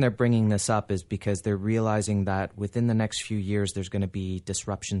reason they're bringing this up is because they're realizing that within the next few years, there's going to be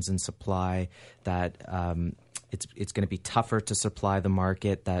disruptions in supply, that it's going to be tougher to supply the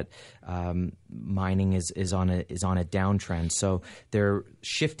market, that mining is on a downtrend. So they're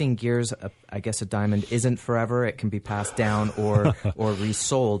shifting gears. I guess a diamond isn't forever. It can be passed down or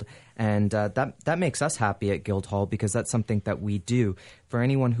resold. And that makes us happy at Guildhall because that's something that we do. For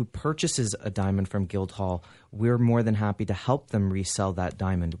anyone who purchases a diamond from Guildhall, we're more than happy to help them resell that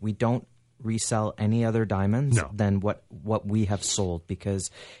diamond. We don't resell any other diamonds than what we have sold,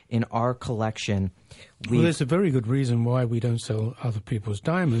 because in our collection there's a very good reason why we don't sell other people's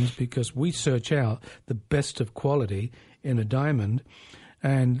diamonds, because we search out the best of quality in a diamond,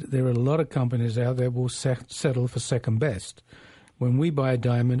 and there are a lot of companies out there will settle for second best. when we buy a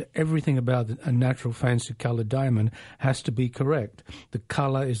diamond, everything about a natural fancy colored diamond has to be correct. The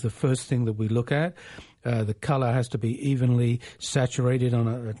color is the first thing that we look at. The color has to be evenly saturated on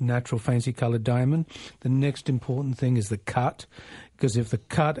a natural fancy colored diamond. The next important thing is the cut, because if the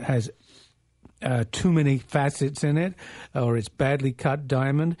cut has too many facets in it, or it's badly cut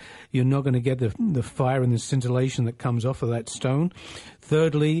diamond, you're not going to get the fire and the scintillation that comes off of that stone.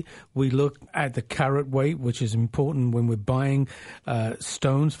 Thirdly, we look at the carat weight, which is important when we're buying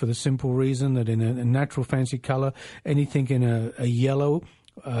stones, for the simple reason that in a natural fancy color, anything in a yellow,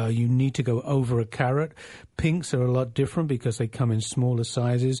 you need to go over a carat. Pinks are a lot different because they come in smaller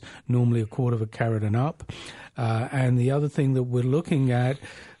sizes, normally 1/4 of a carat and up. And the other thing that we're looking at,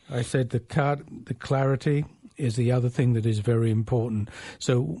 I said the cut, the clarity is the other thing that is very important.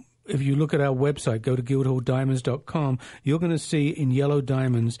 So if you look at our website, go to guildhalldiamonds.com, you're going to see in yellow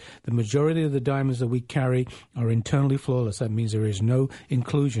diamonds, the majority of the diamonds that we carry are internally flawless. That means there is no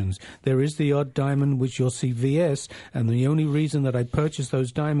inclusions. There is the odd diamond which you'll see VS, and the only reason that I purchased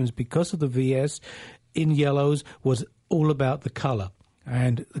those diamonds because of the VS in yellows was all about the color.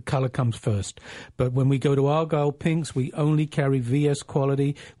 And the color comes first. But when we go to Argyle pinks, we only carry VS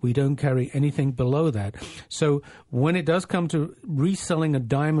quality. We don't carry anything below that. So when it does come to reselling a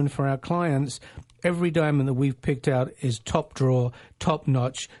diamond for our clients, every diamond that we've picked out is top drawer, top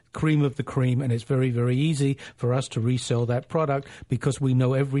notch, cream of the cream, and it's very, very easy for us to resell that product because we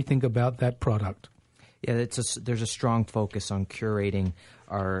know everything about that product. Yeah, there's a strong focus on curating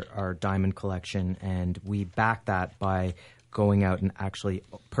our diamond collection, and we back that by going out and actually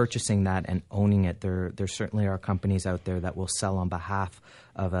purchasing that and owning it. There certainly are companies out there that will sell on behalf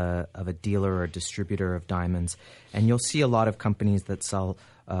of a dealer or a distributor of diamonds, and you'll see a lot of companies that sell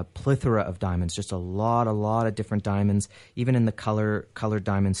a plethora of diamonds, just a lot of different diamonds. Even in the colored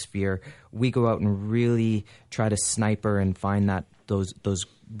diamond sphere, we go out and really try to sniper and find those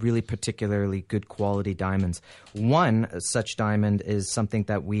really particularly good quality diamonds. One such diamond is something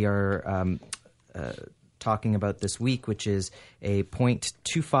that we are talking about this week, which is a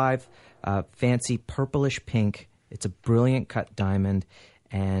 0.25 fancy purplish pink. It's a brilliant cut diamond,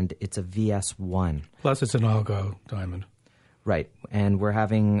 and it's a VS1. Plus, it's an Argyle diamond. Right, and we're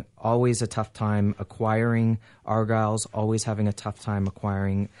having always a tough time acquiring Argyles, always having a tough time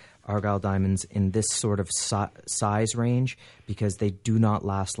acquiring Argyle diamonds in this sort of size range because they do not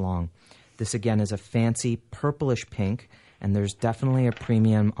last long. This, again, is a fancy purplish pink, and there's definitely a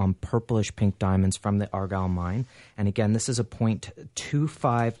premium on purplish pink diamonds from the Argyle mine. And again, this is a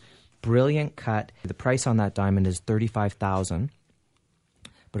 0.25 brilliant cut. The price on that diamond is $35,000.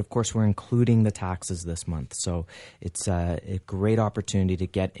 But of course, we're including the taxes this month. So it's a great opportunity to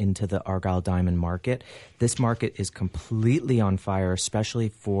get into the Argyle diamond market. This market is completely on fire, especially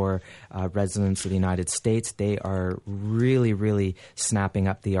for residents of the United States. They are really, really snapping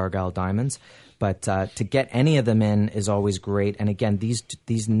up the Argyle diamonds. But to get any of them in is always great. And again,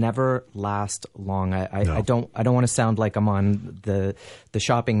 these never last long. I don't want to sound like I'm on the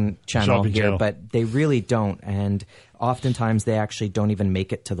shopping channel here, but they really don't. And oftentimes they actually don't even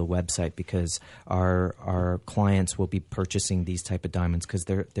make it to the website because our clients will be purchasing these type of diamonds because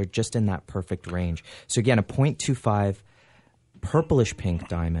they're just in that perfect range. So again, a 0.25 purplish pink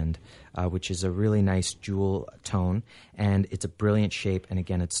diamond, which is a really nice jewel tone, and it's a brilliant shape. And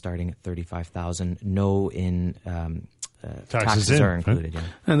again, it's starting at $35,000. No taxes are included. Yeah.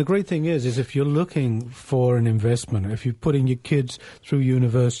 And the great thing is if you're looking for an investment, if you're putting your kids through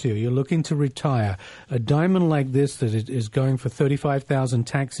university or you're looking to retire, a diamond like this that is going for $35,000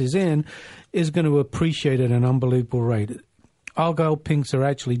 taxes in is going to appreciate at an unbelievable rate. Argyle pinks are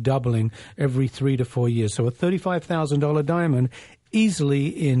actually doubling every 3 to 4 years. So a $35,000 diamond easily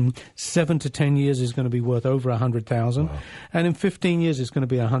in 7 to 10 years is going to be worth over $100,000. Wow. And in 15 years, it's going to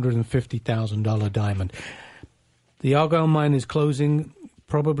be a $150,000 diamond. The Argyle mine is closing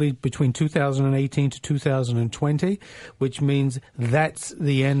probably between 2018 to 2020, which means that's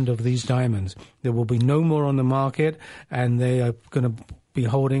the end of these diamonds. There will be no more on the market, and they are going to be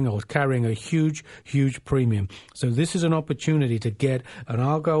holding or carrying a huge, huge premium. So this is an opportunity to get an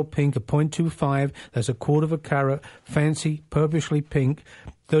Argyle pink, a 0.25, that's a 1/4 of a carat, fancy, purplishly pink,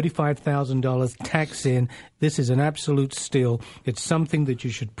 $35,000 tax in. This is an absolute steal. It's something that you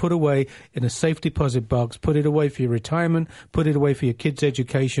should put away in a safe deposit box, put it away for your retirement, put it away for your kids'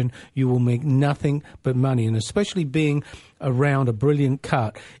 education. You will make nothing but money, and especially being around a brilliant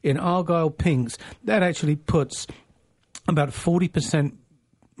cut. In Argyle pinks, that actually puts about 40%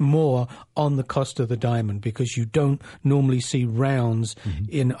 more on the cost of the diamond because you don't normally see rounds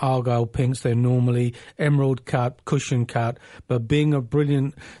in Argyle pinks. They're normally emerald cut, cushion cut, but being a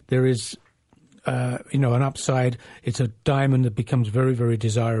brilliant, there is an upside. It's a diamond that becomes very, very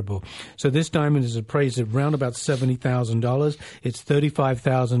desirable. So this diamond is appraised at around about $70,000. It's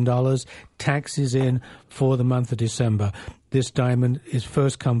 $35,000. Taxes in for the month of December. This diamond is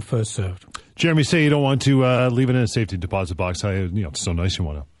first come, first served. Jeremy, say you don't want to leave it in a safety deposit box. It's so nice you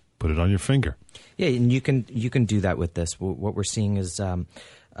want to put it on your finger. Yeah, and you can do that with this. What we're seeing is a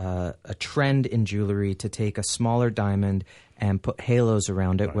trend in jewelry to take a smaller diamond and put halos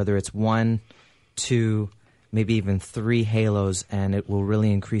around it, right. Whether it's 1, 2, maybe even 3 halos, and it will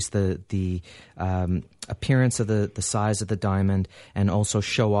really increase the appearance of the size of the diamond and also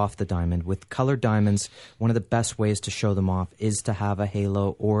show off the diamond. With colored diamonds, one of the best ways to show them off is to have a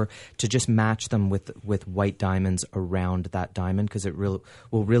halo or to just match them with white diamonds around that diamond, because it will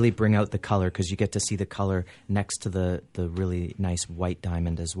really bring out the color, because you get to see the color next to the really nice white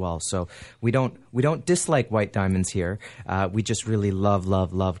diamond as well. So we don't dislike white diamonds here. We just really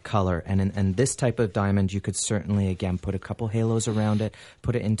love color. And in this type of diamond, you could certainly, again, put a couple halos around it,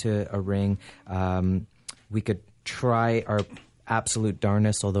 put it into a ring. We could try our absolute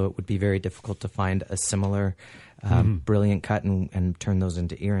darnest, although it would be very difficult to find a similar brilliant cut and turn those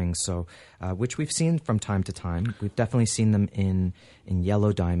into earrings. So, which we've seen from time to time. We've definitely seen them in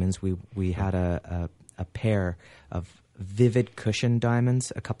yellow diamonds. We had a pair of vivid cushion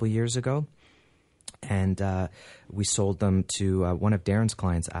diamonds a couple years ago, and we sold them to one of Darren's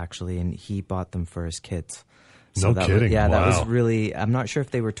clients, actually, and he bought them for his kids. So no kidding. That wow. was really, I'm not sure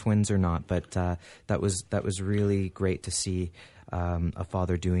if they were twins or not, but that was really great to see a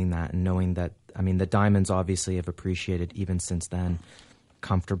father doing that, and knowing that, the diamonds obviously have appreciated even since then,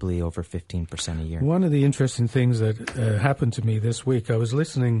 comfortably over 15% a year. One of the interesting things that happened to me this week, I was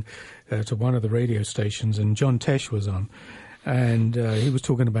listening to one of the radio stations, and John Tesh was on, and he was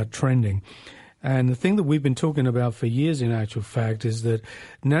talking about trending. And the thing that we've been talking about for years, in actual fact, is that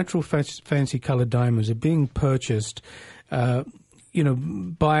natural fancy colored diamonds are being purchased,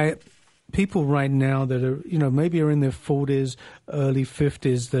 by people right now that are, maybe are in their 40s, early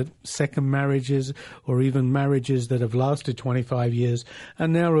 50s, that second marriages or even marriages that have lasted 25 years,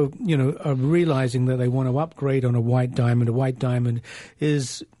 and now are realizing that they want to upgrade on a white diamond. A white diamond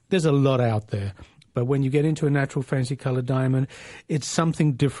there's a lot out there. But when you get into a natural fancy colored diamond, it's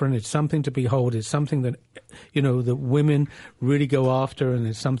something different. It's something to behold. It's something that, that women really go after, and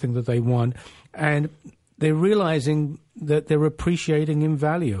it's something that they want. And they're realizing that they're appreciating in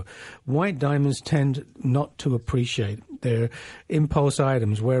value. White diamonds tend not to appreciate. They're impulse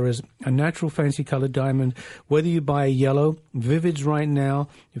items, whereas a natural fancy colored diamond, whether you buy a yellow, Vivids right now,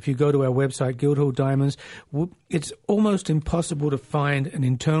 if you go to our website, Guildhall Diamonds, it's almost impossible to find an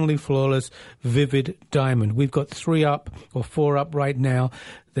internally flawless Vivid diamond. We've got 3 up or 4 up right now.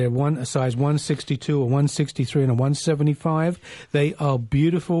 They're a size 162, a 163, and a 175. They are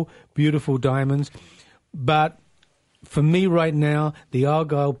beautiful, beautiful diamonds. But for me right now, the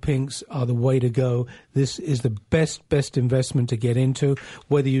Argyle pinks are the way to go. This is the best investment to get into.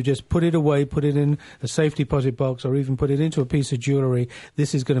 Whether you just put it away, put it in a safe deposit box, or even put it into a piece of jewelry,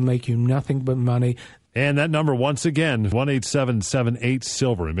 this is going to make you nothing but money. And that number, once again,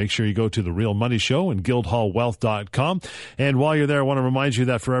 1-877-8-SILVER. And make sure you go to The Real Money Show and guildhallwealth.com. And while you're there, I want to remind you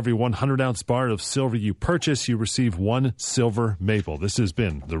that for every 100-ounce bar of silver you purchase, you receive 1 silver maple. This has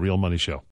been The Real Money Show.